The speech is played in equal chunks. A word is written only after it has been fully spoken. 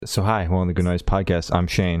So hi, welcome to the Good Noise Podcast. I'm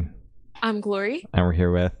Shane, I'm Glory. and we're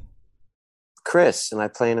here with, Chris, and I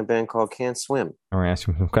play in a band called Can't Swim. and we're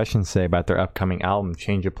asking some questions today about their upcoming album,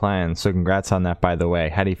 Change of Plans. So congrats on that, by the way.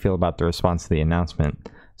 How do you feel about the response to the announcement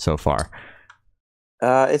so far?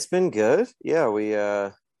 It's been good. Yeah, we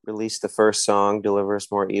released the first song, Deliver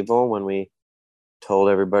Us More Evil, when we told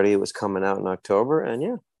everybody it was coming out in October. And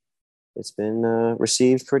yeah, it's been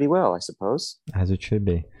received pretty well, I suppose. As it should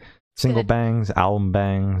be. Single Good. bangs, album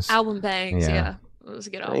bangs. Album bangs, Yeah. yeah. It was a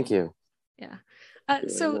good album. Thank you. Yeah. Thank you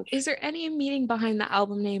very So much. is there any meaning behind the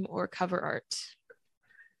album name or cover art?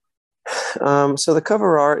 So the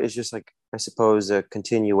cover art is just like, I suppose, a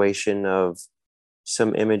continuation of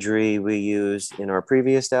some imagery we used in our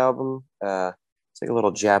previous album. It's like a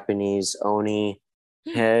little Japanese Oni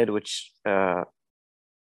head, which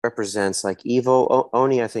represents like evil.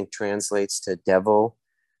 Oni, I think, translates to devil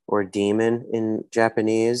or demon in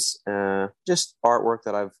Japanese. Just artwork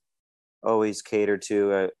that I've always catered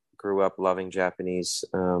to. I grew up loving Japanese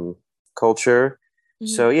culture. Mhm.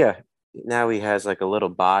 So yeah, now he has like a little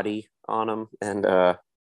body on him, and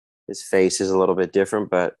his face is a little bit different,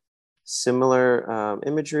 but similar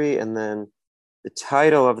imagery. And then the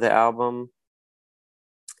title of the album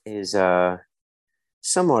is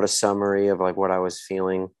somewhat a summary of like what I was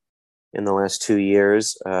feeling in the last 2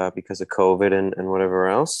 years because of COVID and whatever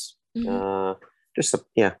else. Mhm. Just a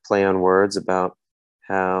play on words about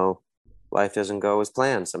how life doesn't go as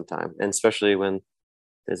planned sometimes, and especially when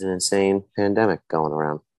there's an insane pandemic going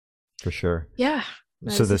around. For sure. Yeah.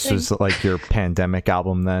 that So is the this thing. was like your pandemic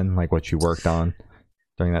album then, like what you worked on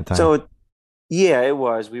during that time? So yeah, it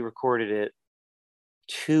was. We recorded it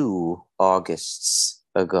 2 Augusts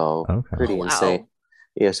ago. Okay. Pretty Oh, wow. insane.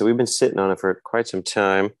 Yeah, so we've been sitting on it for quite some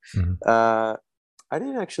time. Mhm. I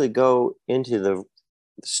didn't actually go into the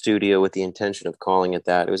studio with the intention of calling it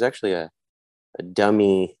that. It was actually a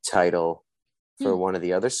dummy title for one of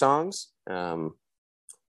the other songs.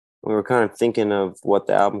 We were kind of thinking of what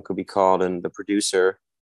the album could be called, and the producer,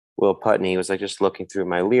 Will Putney, was like just looking through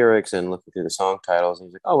my lyrics and looking through the song titles, and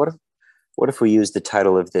he's like, "Oh, what if we use the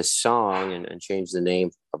title of this song and change the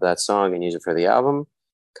name of that song and use it for the album?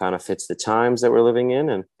 Kind of fits the times that we're living in,"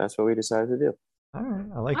 and that's what we decided to do. All right,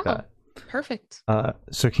 I like Wow. that. Perfect.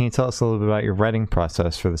 So can you tell us a little bit about your writing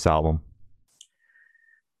process for this album?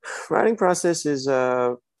 Writing process has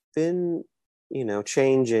been,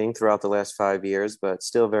 changing throughout the last 5 years, but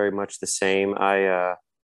still very much the same. I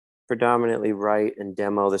predominantly write and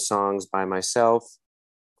demo the songs by myself,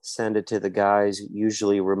 send it to the guys,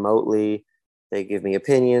 usually remotely. They give me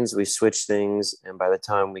opinions, we switch things, and by the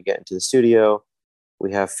time we get into the studio,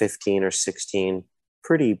 we have 15 or 16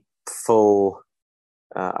 pretty full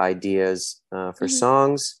ideas for Mhm.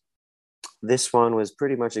 songs. This one was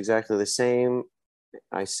pretty much exactly the same.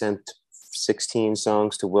 I sent 16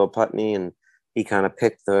 songs to Will Putney, and he kind of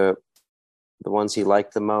picked the ones he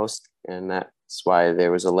liked the most, and that's why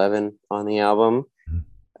there was 11 on the album. Mhm.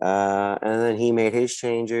 And then he made his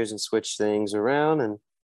changes and switched things around, and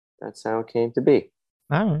that's how it came to be.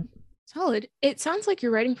 All right. Solid. It sounds like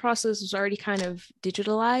your writing process was already kind of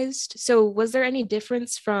digitalized. So was there any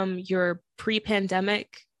difference from your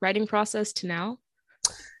pre-pandemic writing process to now?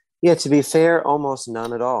 Yeah, to be fair, almost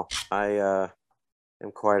none at all. I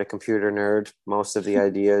am quite a computer nerd. Most of the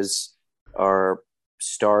ideas are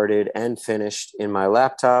started and finished in my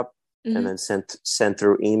laptop Mhm. and then sent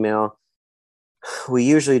through email. We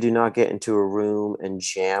usually do not get into a room and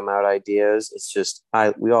jam out ideas. It's just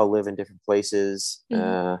we all live in different places.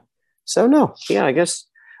 So no, yeah, I guess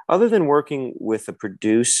other than working with a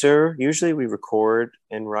producer, usually we record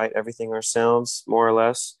and write everything ourselves, more or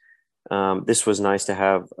less. This was nice to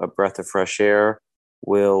have a breath of fresh air.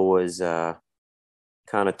 Will was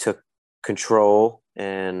kind of took control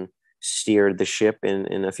and steered the ship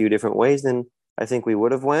in a few different ways than I think we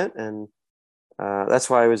would have went, and that's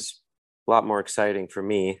why it was a lot more exciting for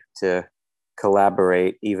me to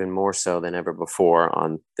collaborate even more so than ever before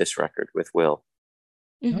on this record with Will.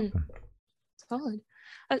 Mhm. Solid.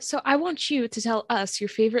 So I want you to tell us your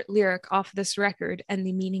favorite lyric off this record and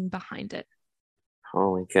the meaning behind it.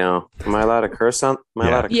 Holy cow! Am I allowed to curse on? Am I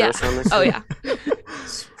allowed to Yeah. curse on this? Oh, thing? yeah.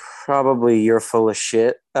 It's probably "You're Full of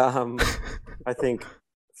Shit." I think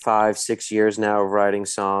 5-6 years now of writing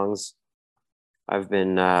songs, I've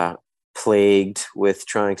been plagued with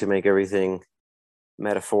trying to make everything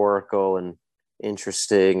metaphorical and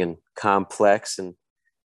interesting and complex, and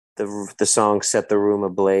the song "Set the Room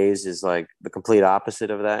Ablaze" is like the complete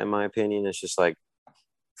opposite of that, in my opinion. It's just like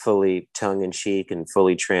fully tongue-in-cheek and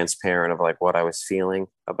fully transparent of like what I was feeling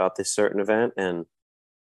about this certain event, and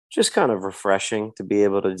just kind of refreshing to be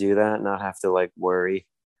able to do that, not have to like worry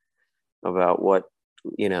about what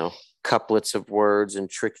couplets of words and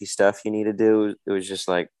tricky stuff you need to do. It was just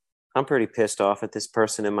like, I'm pretty pissed off at this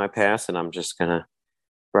person in my past, and I'm just gonna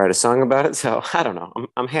write a song about it. So I don't know.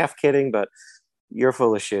 I'm half kidding, but You're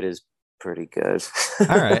Full of Shit is pretty good.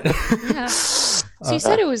 All right. Yeah. So you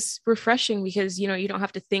said it was refreshing because, you don't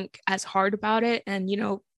have to think as hard about it and,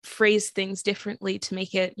 phrase things differently to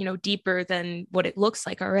make it, deeper than what it looks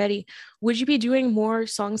like already. Would you be doing more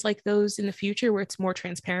songs like those in the future where it's more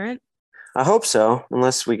transparent? I hope so,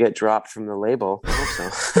 unless we get dropped from the label. I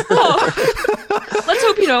hope so. Oh, let's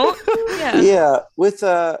hope you don't. Yeah.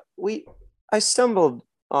 Yeah. I stumbled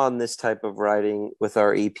on this type of writing with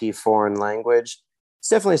our EP Foreign Language. It's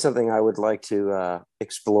definitely something I would like to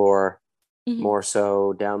explore more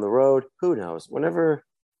so down the road. Who knows? Whenever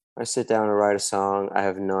I sit down and write a song, I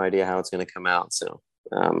have no idea how it's going to come out. So,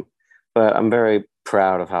 but I'm very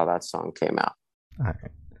proud of how that song came out. All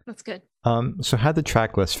right. That's good. So how'd the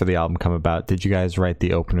track list for the album come about? Did you guys write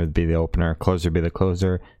the opener to be the opener, closer to be the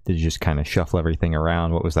closer? Did you just kind of shuffle everything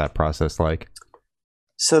around? What was that process like?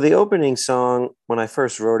 So the opening song, when I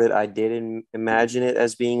first wrote it, I didn't imagine it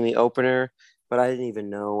as being the opener, but I didn't even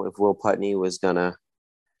know if Will Putney was gonna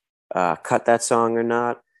cut that song or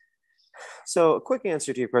not. So a quick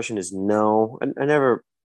answer to your question is no. I never.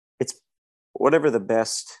 It's whatever the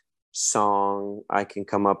best song I can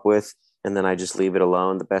come up with, and then I just leave it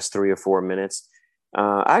alone. The best 3 or 4 minutes.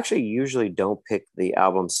 I actually usually don't pick the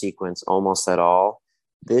album sequence almost at all.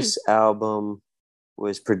 This album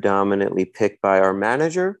was predominantly picked by our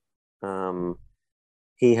manager.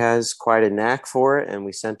 He has quite a knack for it, and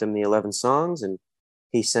we sent him the 11 songs, and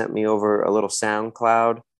he sent me over a little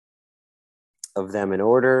SoundCloud of them in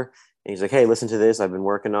order. And he's like, hey, listen to this. I've been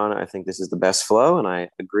working on it. I think this is the best flow. And I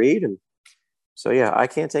agreed. And so, yeah, I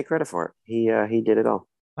can't take credit for it. He did it all.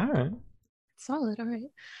 All right. Solid. All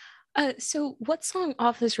right. So what song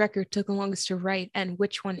off this record took the longest to write, and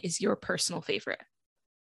which one is your personal favorite?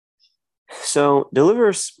 So Deliver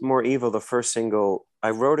Us More Evil, the first single, I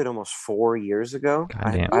wrote it almost 4 years ago.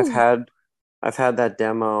 I've had that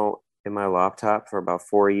demo in my laptop for about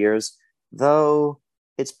 4 years, though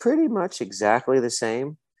it's pretty much exactly the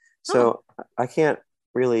same. So I can't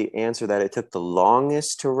really answer that it took the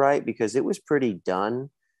longest to write because it was pretty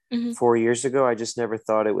done 4 years ago. I just never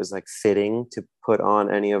thought it was like fitting to put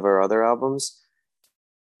on any of our other albums.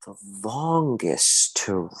 The longest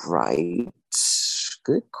to write,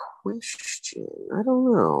 good question. I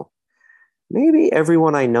don't know. Maybe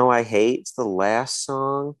Everyone I Know I Hate. It's the last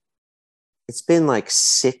song. It's been like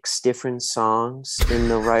 6 different songs in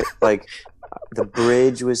the right, like the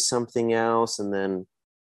bridge was something else, and then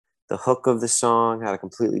the hook of the song had a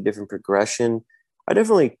completely different progression. I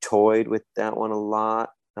definitely toyed with that one a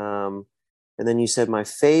lot. And then you said my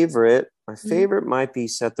favorite. My favorite might be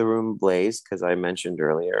Set the Room Ablaze, because I mentioned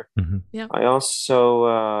earlier. Yeah. I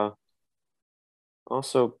also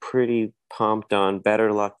pretty pumped on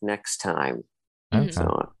Better Luck Next Time. Okay.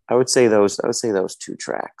 So I would say those 2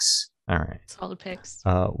 tracks. All right. Solid picks.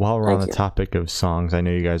 While we're on the topic of songs, I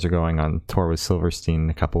know you guys are going on tour with Silverstein in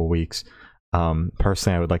a couple of weeks.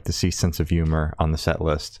 Personally, I would like to see Sense of Humor on the set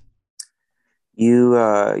list.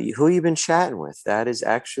 Who you been chatting with? That is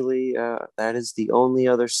actually that is the only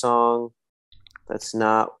other song that's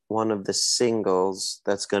not one of the singles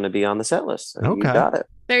that's going to be on the set list. So okay, you got it.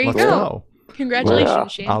 There you Let's go. Congratulations, Yeah.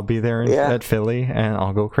 Shane. I'll be there at Philly, and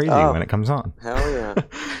I'll go crazy when it comes on. Hell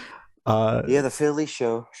yeah! Yeah, the Philly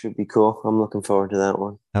show should be cool. I'm looking forward to that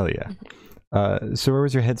one. Hell yeah! So where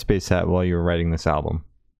was your headspace at while you were writing this album?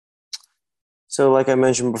 So, like I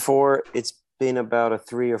mentioned before, it's been about a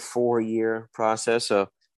 3 or 4 year process. So,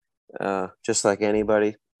 just like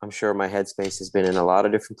anybody, I'm sure my headspace has been in a lot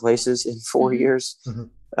of different places in 4 years.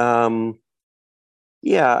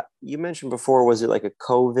 Yeah, you mentioned before, was it like a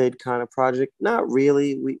COVID kind of project? Not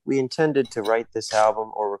really. We intended to write this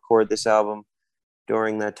album or record this album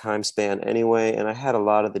during that time span anyway, and I had a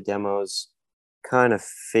lot of the demos kind of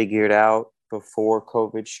figured out before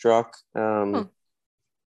COVID struck.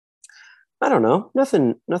 I don't know,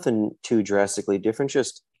 nothing too drastically different.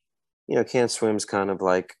 Just, Can't Swim's kind of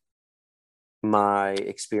like my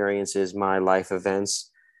experiences, my life events.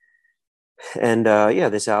 And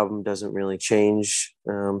this album doesn't really change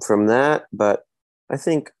from that, but I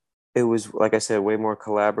think it was, like I said, way more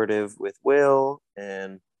collaborative with Will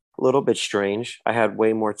and a little bit strange. I had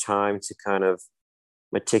way more time to kind of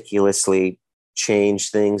meticulously change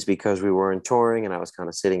things because we weren't touring and I was kind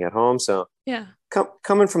of sitting at home. So yeah,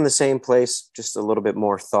 coming from the same place, just a little bit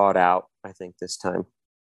more thought out, I think, this time.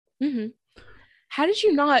 How did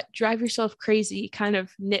you not drive yourself crazy kind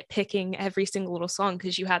of nitpicking every single little song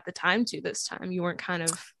because you had the time to this time? You weren't kind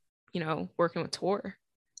of, working with tour.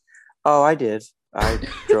 Oh, I did. I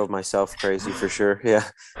drove myself crazy for sure. Yeah.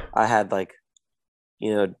 I had like,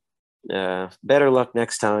 you Better Luck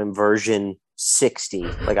Next Time version 60.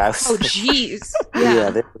 Like I was Oh, geez. yeah, Yeah.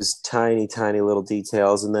 there was tiny, tiny little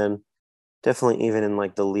details. And then definitely even in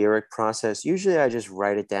like the lyric process, usually I just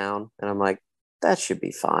write it down and I'm like, that should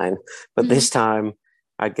be fine. But Mhm. this time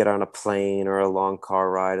I'd get on a plane or a long car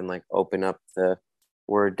ride and like open up the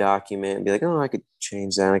Word document and be like, oh, I could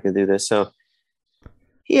change that. I could do this. So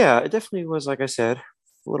yeah, it definitely was, like I said,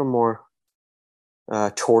 a little more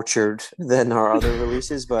tortured than our other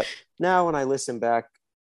releases. But now when I listen back,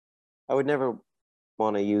 I would never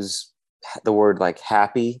want to use the word like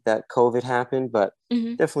happy that COVID happened, but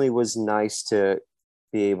Mhm. definitely was nice to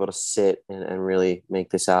be able to sit and really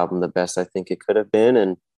make this album the best I think it could have been.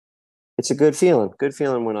 And it's a good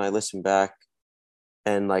feeling when I listen back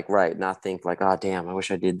and like, right, not think like, oh, damn, I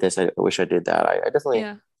wish I did this. I wish I did that. I definitely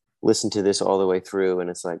Yeah. listen to this all the way through. And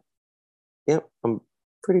it's like, yep, I'm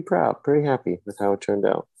pretty proud, pretty happy with how it turned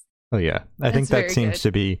out. Oh yeah, I think That's that very seems good.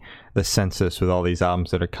 to be the census with all these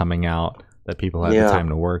albums that are coming out that people had the Yeah, time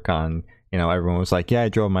to work on. You know, everyone was like, "Yeah, I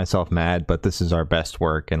drove myself mad, but this is our best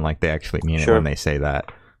work," and like they actually mean it when sure. they say that.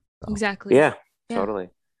 So, Exactly. Yeah, Yeah. totally.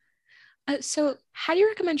 So, how do you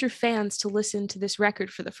recommend your fans to listen to this record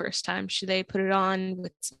for the first time? Should they put it on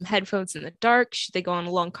with some headphones in the dark? Should they go on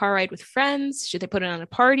a long car ride with friends? Should they put it on a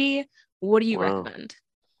party? What do you Wow. recommend?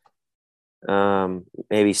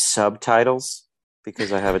 Maybe subtitles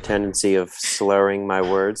because I have a tendency of slurring my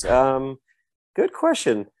words. Good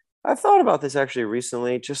question. I've thought about this actually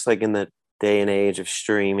recently, just like in the day and age of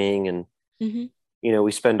streaming and Hmm.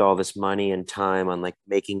 we spend all this money and time on like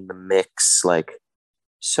making the mix like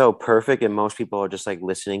so perfect and most people are just like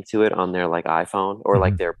listening to it on their like iPhone or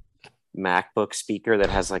like mhm. their MacBook speaker that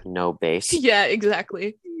has like no bass. Yeah,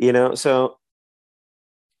 exactly. So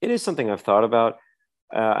it is something I've thought about.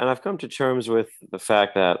 And I've come to terms with the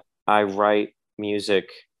fact that I write music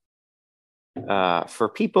for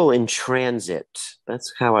people in transit.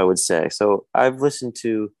 That's how I would say. So I've listened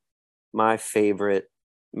to my favorite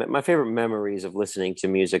my favorite memories of listening to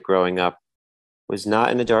music growing up was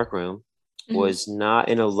not in a dark room, Hmm. was not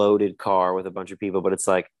in a loaded car with a bunch of people, but it's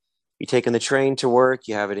like you're taking the train to work,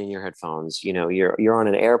 you have it in your headphones. You're on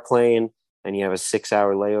an airplane and you have a 6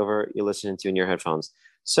 hour layover, you're listening to in your headphones.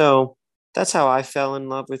 So that's how I fell in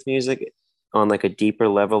love with music on like a deeper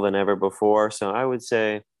level than ever before. So I would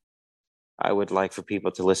say I would like for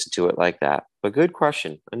people to listen to it like that. But good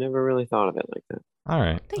question. I never really thought of it like that. All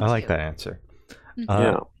right, I Thank like you. that answer. Mhm. Uh,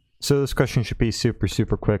 Yeah. so this question should be super,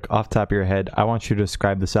 super quick. Off the top of your head, I want you to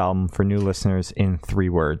describe this album for new listeners in 3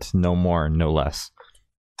 words, no more, no less.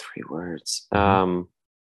 3 words. Mhm.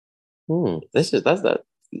 This is that's that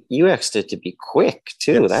you asked it to be quick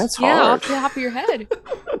too. Yes. That's Yeah, hard. off the top of your head.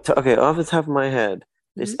 Okay, off the top of my head,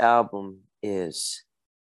 this Mhm. album is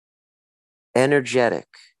energetic.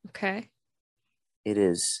 Okay, It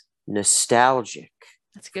is nostalgic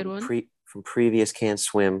that's a good one. from previous Can't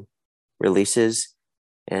Swim releases,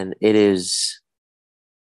 and it is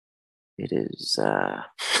it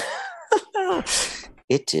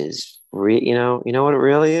is you know what it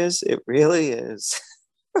really is? It really is.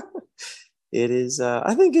 It is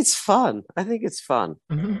I think it's fun. I think it's fun.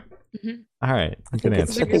 Mhm. Hmm. All right, I good think Those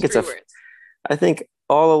it's are I answer. good think it's three a words. I think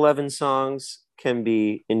all 11 songs can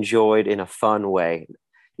be enjoyed in a fun way.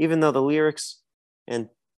 Even though the lyrics and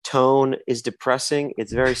tone is depressing,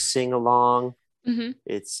 it's very sing along. Hmm.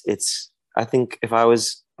 It's I think if I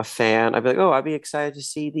was a fan, I'd be like, "Oh, I'd be excited to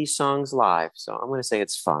see these songs live." So I'm going to say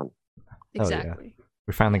it's fun. Oh yeah, Exactly.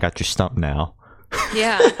 we finally got you stumped now.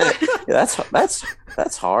 Yeah. Yeah, that's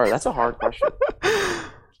hard. That's a hard question.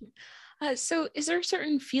 So, is there a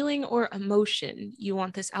certain feeling or emotion you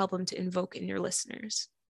want this album to invoke in your listeners?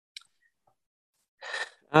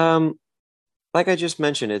 Um like I just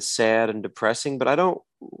mentioned, it's sad and depressing, but I don't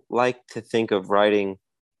like to think of writing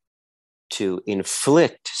to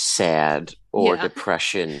inflict sad or Yeah.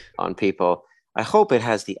 depression on people. I hope it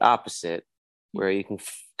has the opposite, where you can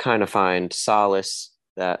kind of find solace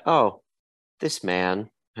that, oh, this man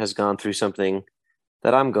has gone through something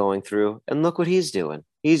that I'm going through, and look what he's doing.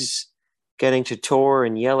 He's getting to tour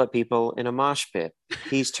and yell at people in a mosh pit.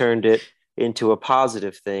 He's turned it into a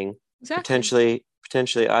positive thing. Exactly.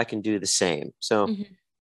 Potentially, I can do the same. So, Hmm.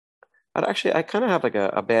 I kind of have like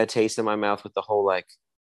a bad taste in my mouth with the whole like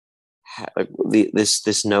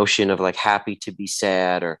this notion of like happy to be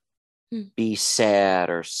sad or be sad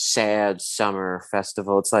or sad summer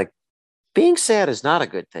festival. It's like being sad is not a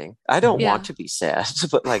good thing. I don't want Yeah. to be sad,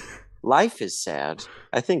 but like life is sad.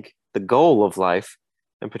 I think the goal of life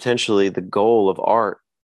and potentially the goal of art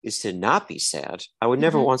is to not be sad. I would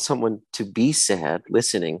never Hmm. want someone to be sad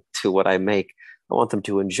listening to what I make I want them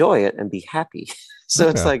to enjoy it and be happy. So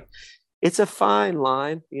it's like, it's a fine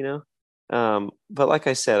line, but like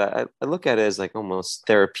I said, I look at it as like almost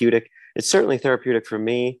therapeutic. It's certainly therapeutic for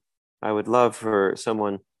me. I would love for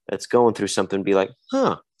someone that's going through something to be like,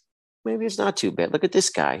 maybe it's not too bad. Look at this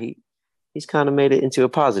guy. He's kind of made it into a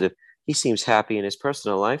positive. He seems happy in his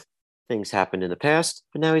personal life. Things happened in the past,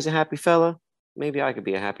 but now he's a happy fella. Maybe I could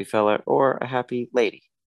be a happy fella or a happy lady.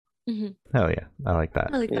 Hell yeah, I like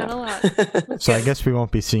that. I like that a lot. So I guess we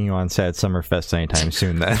won't be seeing you on Sad Summerfest anytime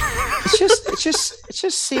soon then. It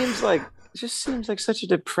just seems like such a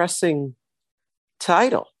depressing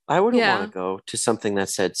title. I wouldn't want to go to something that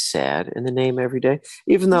said sad in the name every day.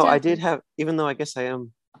 Even though I guess I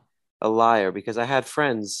am a liar because I had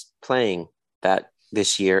friends playing that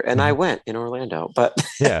this year and I went in Orlando. But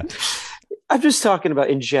yeah. I'm just talking about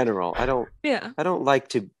in general. I don't like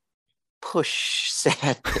to push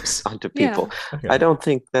sadness onto people. Yeah. Okay. I don't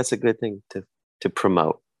think that's a good thing to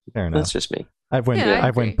promote. Fair enough. That's just me. I've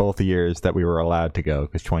went both the years that we were allowed to go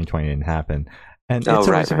because 2020 didn't happen, and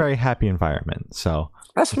it's a very happy environment. So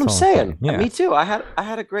that's what I'm saying. Yeah. Me too. I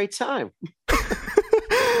had a great time.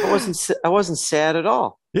 I wasn't sad at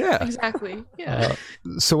all. Yeah, exactly. Yeah.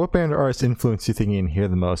 So, what band or artist influence do you think you can hear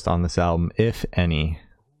the most on this album, if any?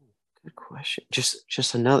 Good question.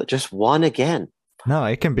 Just one again. No,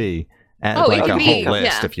 it can be a whole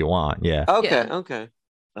list if you want. Yeah. Okay.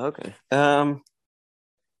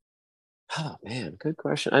 Oh man, good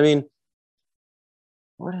question. I mean,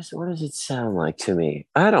 what does it sound like to me?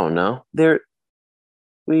 I don't know.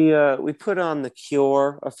 We put on The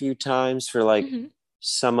Cure a few times for like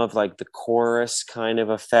some of like the chorus kind of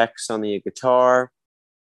effects on the guitar.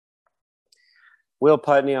 Will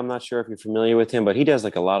Putney, I'm not sure if you're familiar with him, but he does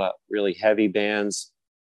like a lot of really heavy bands.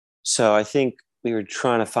 So I think we were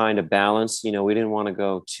trying to find a balance. We didn't want to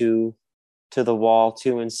go too to the wall,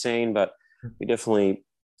 too insane, but we definitely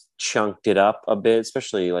chunked it up a bit,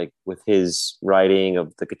 especially like with his writing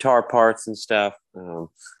of the guitar parts and stuff. I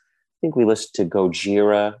think we listened to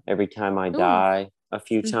Gojira, Every Time I Die a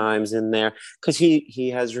few times in there because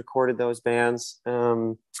he has recorded those bands.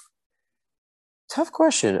 Tough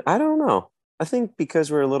question. I don't know. I think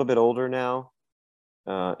because we're a little bit older now,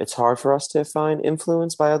 it's hard for us to find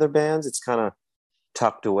influence by other bands. It's kind of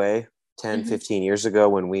tucked away 10, 15 years ago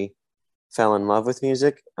when we fell in love with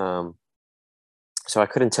music. So I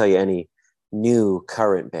couldn't tell you any new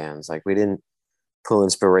current bands. Like we didn't pull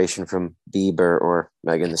inspiration from Bieber or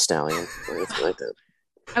Megan Thee Stallion or anything like that.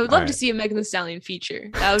 I would love to see a Megan Thee Stallion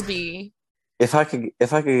feature. That would be. If I could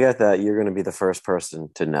get that, you're going to be the first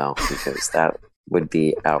person to know because that would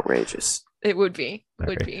be outrageous. It would be. It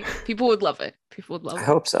would be. People would love it. I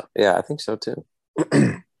hope so. Yeah, I think so too.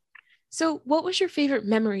 So, what was your favorite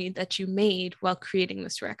memory that you made while creating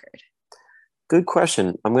this record? Good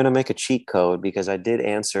question. I'm going to make a cheat code because I did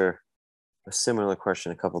answer a similar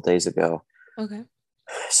question a couple days ago. Okay.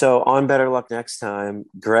 So on Better Luck Next Time,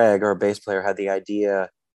 Greg, our bass player, had the idea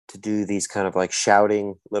to do these kind of like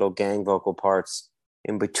shouting little gang vocal parts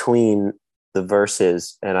in between the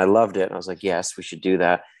verses. And I loved it. And I was like, yes, we should do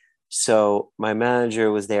that. So my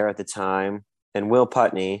manager was there at the time, and Will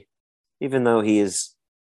Putney, even though he is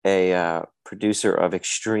a producer of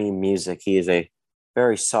extreme music, he is a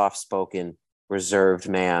very soft-spoken, reserved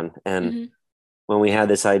man. And when we had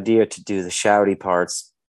this idea to do the shouty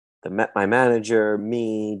parts, my manager,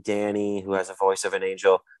 me, Danny, who has a voice of an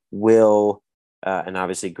angel, Will, and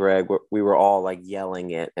obviously Greg, we were all like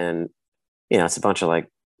yelling it. And, it's a bunch of like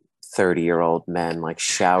 30-year-old men like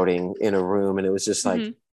shouting in a room. And it was just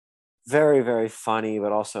like very, very funny,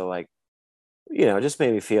 but also like, just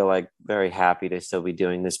made me feel like very happy to still be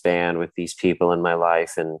doing this band with these people in my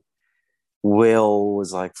life. And Will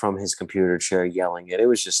was like from his computer chair yelling it. It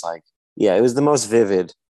was just like, it was the most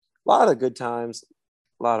vivid. A lot of good times,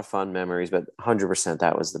 a lot of fun memories, but 100%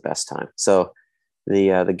 that was the best time. So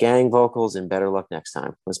the gang vocals in Better Luck Next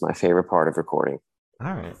Time was my favorite part of recording.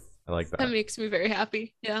 All right. I like that. That makes me very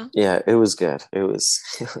happy. Yeah. Yeah, it was good. It was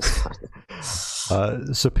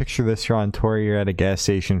fun. So picture this, you're on tour, you're at a gas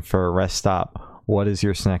station for a rest stop. What is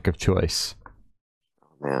your snack of choice?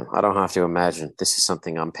 Man, I don't have to imagine. This is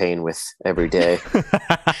something I'm paying with every day.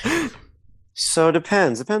 So it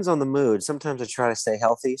depends. Depends on the mood. Sometimes I try to stay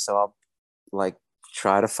healthy, so I'll like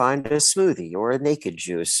try to find a smoothie or a naked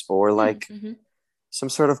juice or like some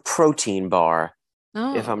sort of protein bar.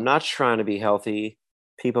 Oh. If I'm not trying to be healthy,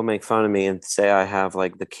 people make fun of me and say I have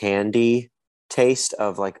like the candy taste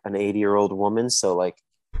of like an 80-year-old woman. So like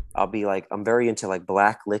I'll be like, I'm very into like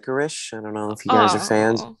black licorice. I don't know if you guys are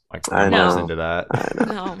fans. My grandma's into that. I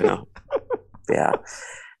know. Yeah.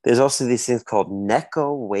 There's also these things called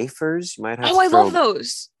Necco wafers. You might have. I love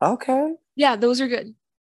those. Okay. Yeah, those are good.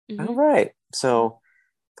 All right. So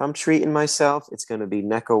if I'm treating myself, it's going to be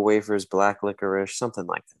Necco wafers, black licorice, something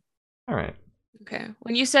like that. All right. Okay.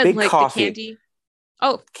 When you said Big like coffee. the candy.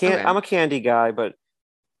 Oh, okay. I'm a candy guy, but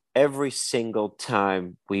every single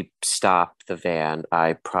time we stop the van,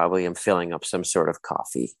 I probably am filling up some sort of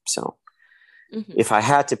coffee. So if I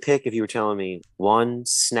had to pick, if you were telling me one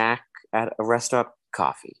snack at a restaurant,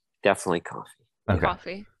 coffee. Definitely coffee. Okay.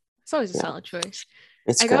 Coffee. It's always a solid choice.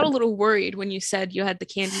 I got a little worried when you said you had the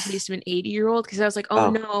candy taste of an 80-year-old because I was like, oh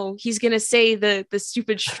no, he's gonna say the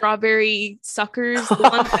stupid strawberry suckers, the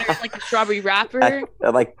ones that are like a strawberry wrapper.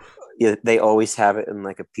 They always have it in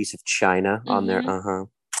like a piece of china on their.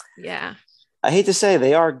 Yeah. I hate to say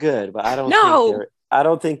they are good, but I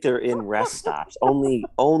don't think they're in rest stops.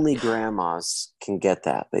 Only grandmas can get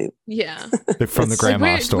that. They're from the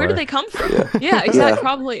grandma store. Where do they come from? Yeah, exactly. Yeah.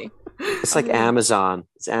 Probably. It's like Amazon.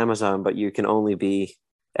 It's Amazon, but you can only be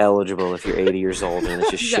eligible if you're 80 years old, and it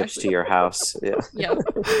just ships to your house. Yeah.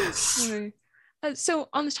 So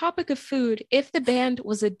on the topic of food, if the band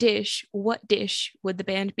was a dish, what dish would the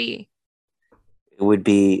band be? It would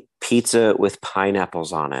be pizza with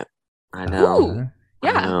pineapples on it. I know. Ooh,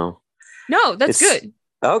 yeah. I know. No, that's good.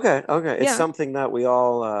 Okay. It's something that we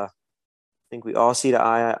all think we all see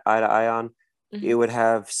eye to eye on. It would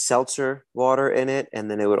have seltzer water in it, and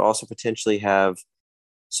then it would also potentially have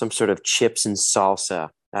some sort of chips and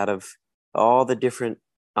salsa. Out of all the different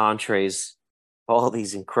entrees, all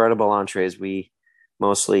these incredible entrees, we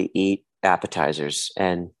mostly eat appetizers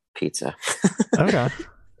and pizza. Okay.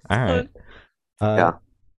 All right.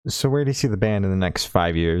 So where do you see the band in the next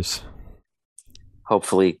 5 years?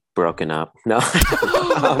 Hopefully broken up. No.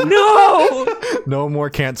 No! No more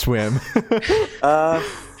can't swim.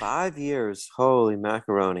 5 years. Holy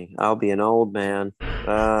macaroni. I'll be an old man.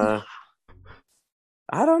 I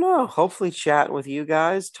don't know. Hopefully chatting with you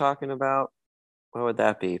guys, talking about, what would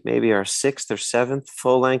that be? Maybe our 6th or 7th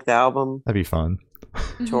full-length album. That'd be fun.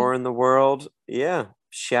 Touring the world. Yeah.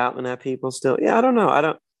 Shouting at people still. Yeah, I don't know. I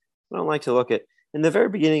don't like to look at, in the very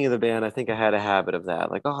beginning of the band, I think I had a habit of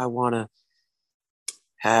that. Like, I want to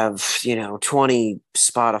have 20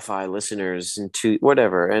 Spotify listeners and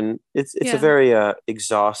whatever, and it's a very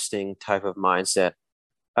exhausting type of mindset.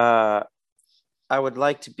 I would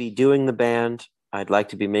like to be doing the band. I'd like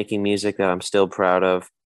to be making music that I'm still proud of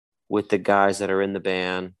with the guys that are in the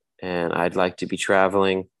band, and I'd like to be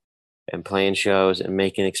traveling and playing shows and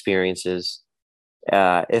making experiences.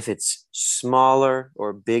 If it's smaller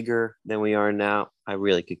or bigger than we are now, I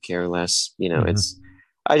really could care less.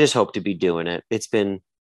 I just hope to be doing it. It's been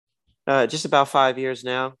just about 5 years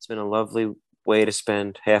now. It's been a lovely way to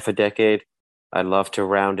spend half a decade. I'd love to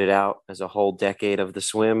round it out as a whole decade of the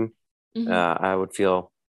swim. I would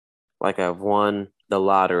feel like I've won the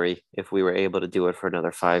lottery if we were able to do it for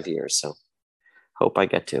another 5 years. So hope I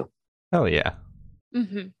get to. Oh, yeah.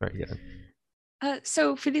 Very good.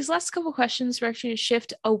 So for these last couple questions, we're actually going to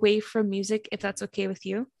shift away from music, if that's okay with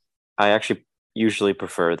you. I actually usually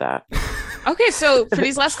prefer that. Okay, so for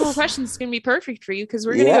these last couple questions, it's going to be perfect for you because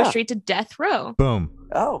we're going to go straight to death row. Boom.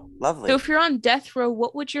 Oh, lovely. So if you're on death row,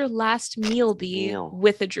 what would your last meal be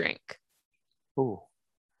with a drink? Ooh.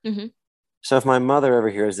 So if my mother ever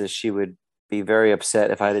hears this, she would be very upset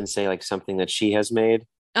if I didn't say like something that she has made.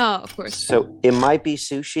 Oh, of course. So it might be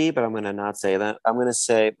sushi, but I'm going to not say that. I'm going to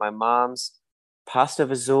say my mom's pasta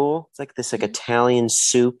vazul. It's like this Italian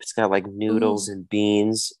soup. It's got like noodles and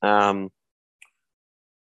beans.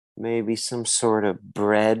 Maybe some sort of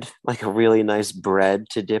bread, like a really nice bread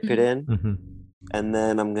to dip it in. And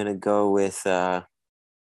then I'm going to go with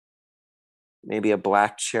maybe a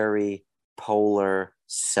black cherry polar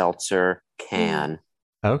seltzer can.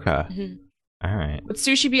 Okay. All right. Would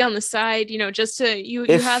sushi be on the side, just to you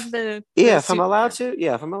have the if I'm allowed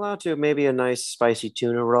to, maybe a nice spicy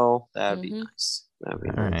tuna roll. That'd be nice. That'd be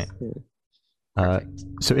nice. Right.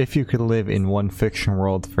 So if you could live in one fiction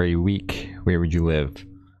world for a week, where would you live?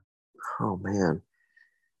 Oh man.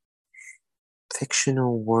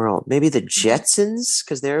 Fictional world. Maybe the Jetsons,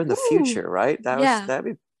 because they're in the future, right? That'd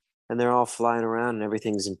be, and they're all flying around and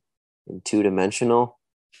everything's in 2-dimensional.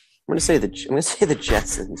 I'm gonna say the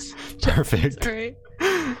Jetsons. Perfect. All right.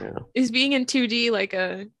 Is being in 2D like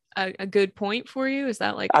a good point for you? Is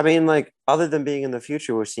that like? I mean, like other than being in the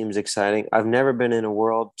future, which seems exciting, I've never been in a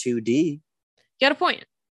world 2D. You got a point.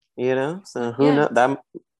 So who knows? That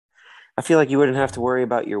I feel like you wouldn't have to worry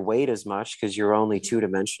about your weight as much because you're only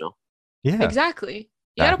 2-dimensional. Yeah, exactly.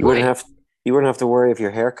 You got a point. You wouldn't have to worry if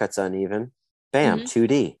your haircut's uneven. Bam,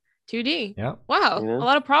 2D. 2D. Yeah. Wow. A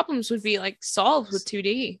lot of problems would be like solved with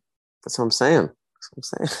 2D. That's what I'm saying.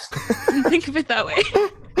 Think of it that way.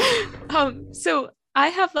 So I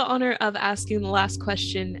have the honor of asking the last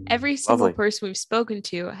question. Every single Lovely. person we've spoken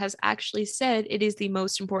to has actually said it is the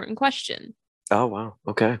most important question. Oh, wow.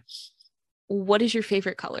 Okay. What is your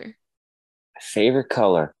favorite color? Favorite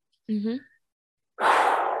color? Mm-hmm.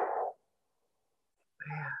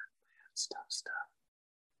 Stuff.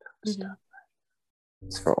 Mm-hmm.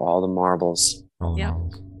 It's for all the marbles. Yeah.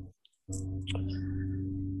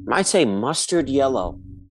 Might say mustard yellow.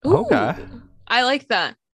 Ooh, Okay. I like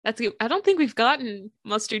that. That's good. I don't think we've gotten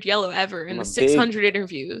mustard yellow ever in the 600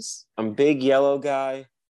 interviews. I'm a big yellow guy.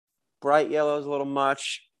 Bright yellow is a little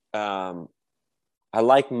much. I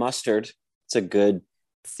like mustard. It's a good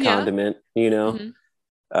condiment, you know.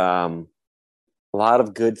 Mm-hmm. A lot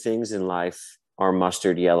of good things in life are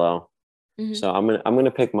mustard yellow. Mm-hmm. So I'm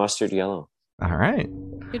gonna pick mustard yellow. All right.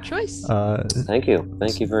 Good choice. Thank you.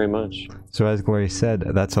 Thank you very much. So as Gloria said,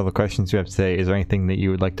 that's all the questions we have today. Is there anything that you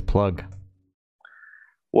would like to plug?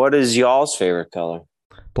 What is y'all's favorite color?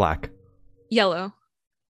 Black. Yellow.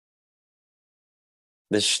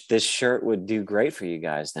 This shirt would do great for you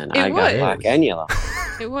guys then. It I got would. black and yellow.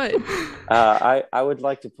 It would. I would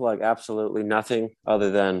like to plug absolutely nothing other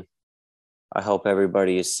than I hope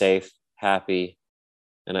everybody is safe, happy,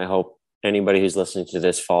 and I hope anybody who's listening to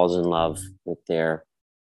this falls in love with their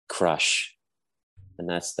crush. And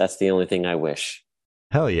that's the only thing I wish.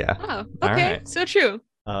 Hell yeah. Oh, All okay. right. So true.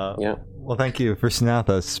 Yeah. Well, thank you for sitting out.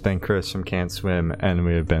 This has been Chris from Can't Swim, and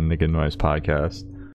we have been the Good Noise Podcast.